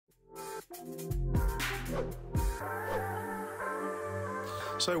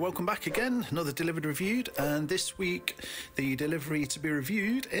So welcome back again, another Delivered Reviewed, and this week the delivery to be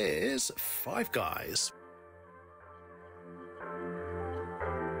reviewed is Five Guys.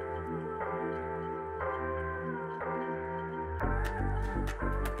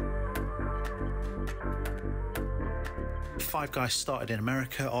 Five Guys started in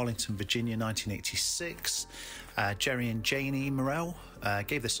America, Arlington, Virginia, 1986. Jerry and Janie Morrell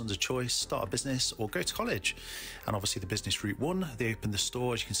gave their sons a choice: start a business or go to college. And obviously the business route won. They opened the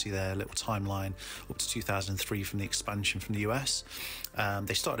store, as you can see their little timeline, up to 2003 from the expansion from the US.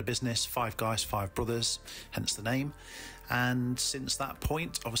 They started a business, Five Guys, Five Brothers, hence the name. And since that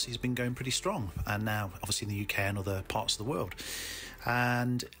point, obviously, it's been going pretty strong. And now, obviously, in the UK and other parts of the world.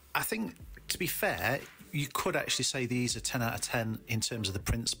 And I think, to be fair, you could actually say these are 10 out of 10 in terms of the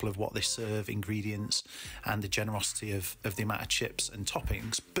principle of what they serve, ingredients, and the generosity of the amount of chips and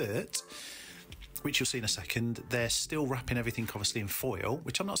toppings. But, which you'll see in a second, they're still wrapping everything obviously in foil,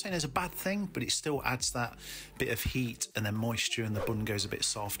 which I'm not saying is a bad thing, but it still adds that bit of heat and then moisture, and the bun goes a bit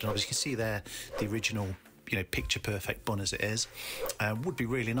soft. And obviously you can see there the original, you know, picture perfect bun as it is. Would be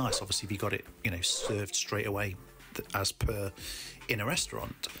really nice, obviously, if you got it, you know, served straight away as per in a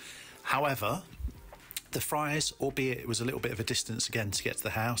restaurant. However, the fries, albeit it was a little bit of a distance again to get to the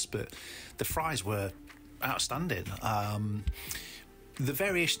house, but the fries were outstanding. The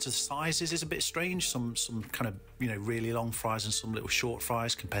variation to the sizes is a bit strange. Some kind of, you know, really long fries and some little short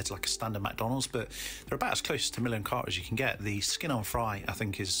fries compared to like a standard McDonald's, but they're about as close to Miller & Carter as you can get. The skin on fry, I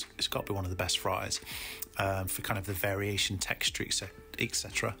think, it's got to be one of the best fries for kind of the variation, texture,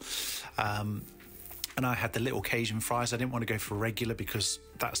 etc. And I had the little Cajun fries. I didn't want to go for regular because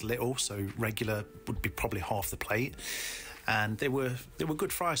that's little, so regular would be probably half the plate. And they were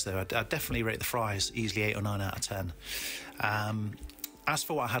good fries though. I'd definitely rate the fries easily 8 or 9 out of 10. As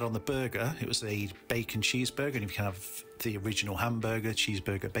for what I had on the burger, it was a bacon cheeseburger, and you can have the original hamburger,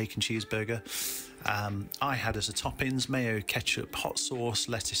 cheeseburger, bacon cheeseburger. I had as a toppings mayo, ketchup, hot sauce,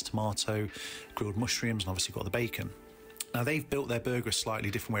 lettuce, tomato, grilled mushrooms, and obviously got the bacon. Now, they've built their burger a slightly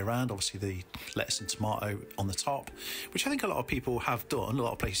different way around. Obviously, the lettuce and tomato on the top, which I think a lot of people have done, a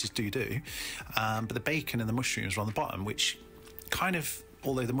lot of places do. But the bacon and the mushrooms are on the bottom, which kind of,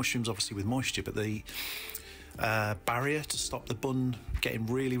 although the mushrooms obviously with moisture, but the barrier to stop the bun getting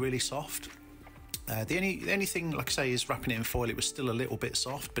really, really soft. The only thing, like I say, is wrapping it in foil. It was still a little bit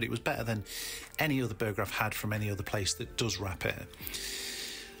soft, but it was better than any other burger I've had from any other place that does wrap it.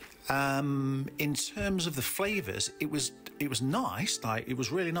 In terms of the flavours, it was nice. Like, it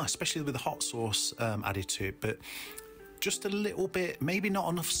was really nice, especially with the hot sauce added to it. But just a little bit, maybe not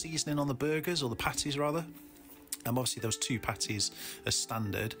enough seasoning on the burgers, or the patties rather. Obviously, those 2 patties as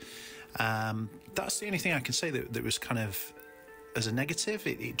standard. That's the only thing I can say that was kind of as a negative.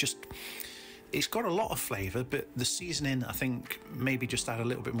 It's got a lot of flavour, but the seasoning, I think, maybe just add a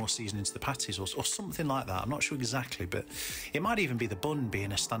little bit more seasoning to the patties or something like that. I'm not sure exactly, but it might even be the bun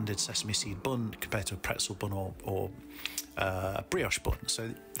being a standard sesame seed bun compared to a pretzel bun or a brioche bun. So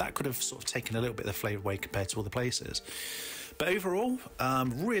that could have sort of taken a little bit of the flavour away compared to other places. But overall,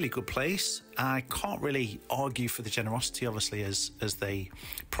 really good place. I can't really argue for the generosity, obviously, as they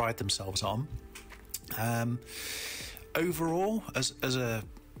pride themselves on. Overall, as a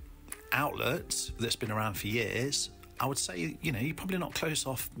outlet that's been around for years, I would say, you know, you're probably not close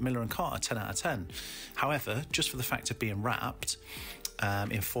off Miller & Carter, 10 out of 10. However, just for the fact of being wrapped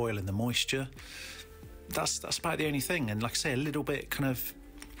in foil and the moisture, that's about the only thing. And like I say, a little bit kind of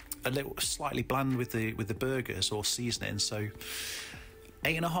slightly bland with the burgers or seasoning. So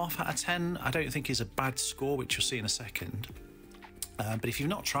 8.5 out of 10, I don't think is a bad score, which you'll see in a second. But if you've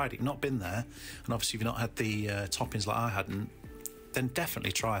not tried it, not been there, and obviously you've not had the toppings like I hadn't, then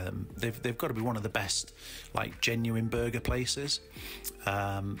definitely try them. They've got to be one of the best, like, genuine burger places.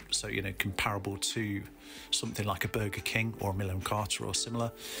 So, you know, comparable to something like a Burger King or a Miller & Carter or similar.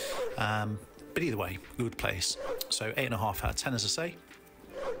 But either way, good place. So 8.5 out of 10, as I say.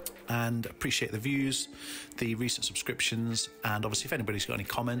 And appreciate the views, the recent subscriptions, and obviously if anybody's got any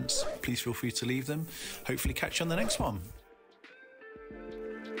comments, please feel free to leave them. Hopefully catch you on the next one.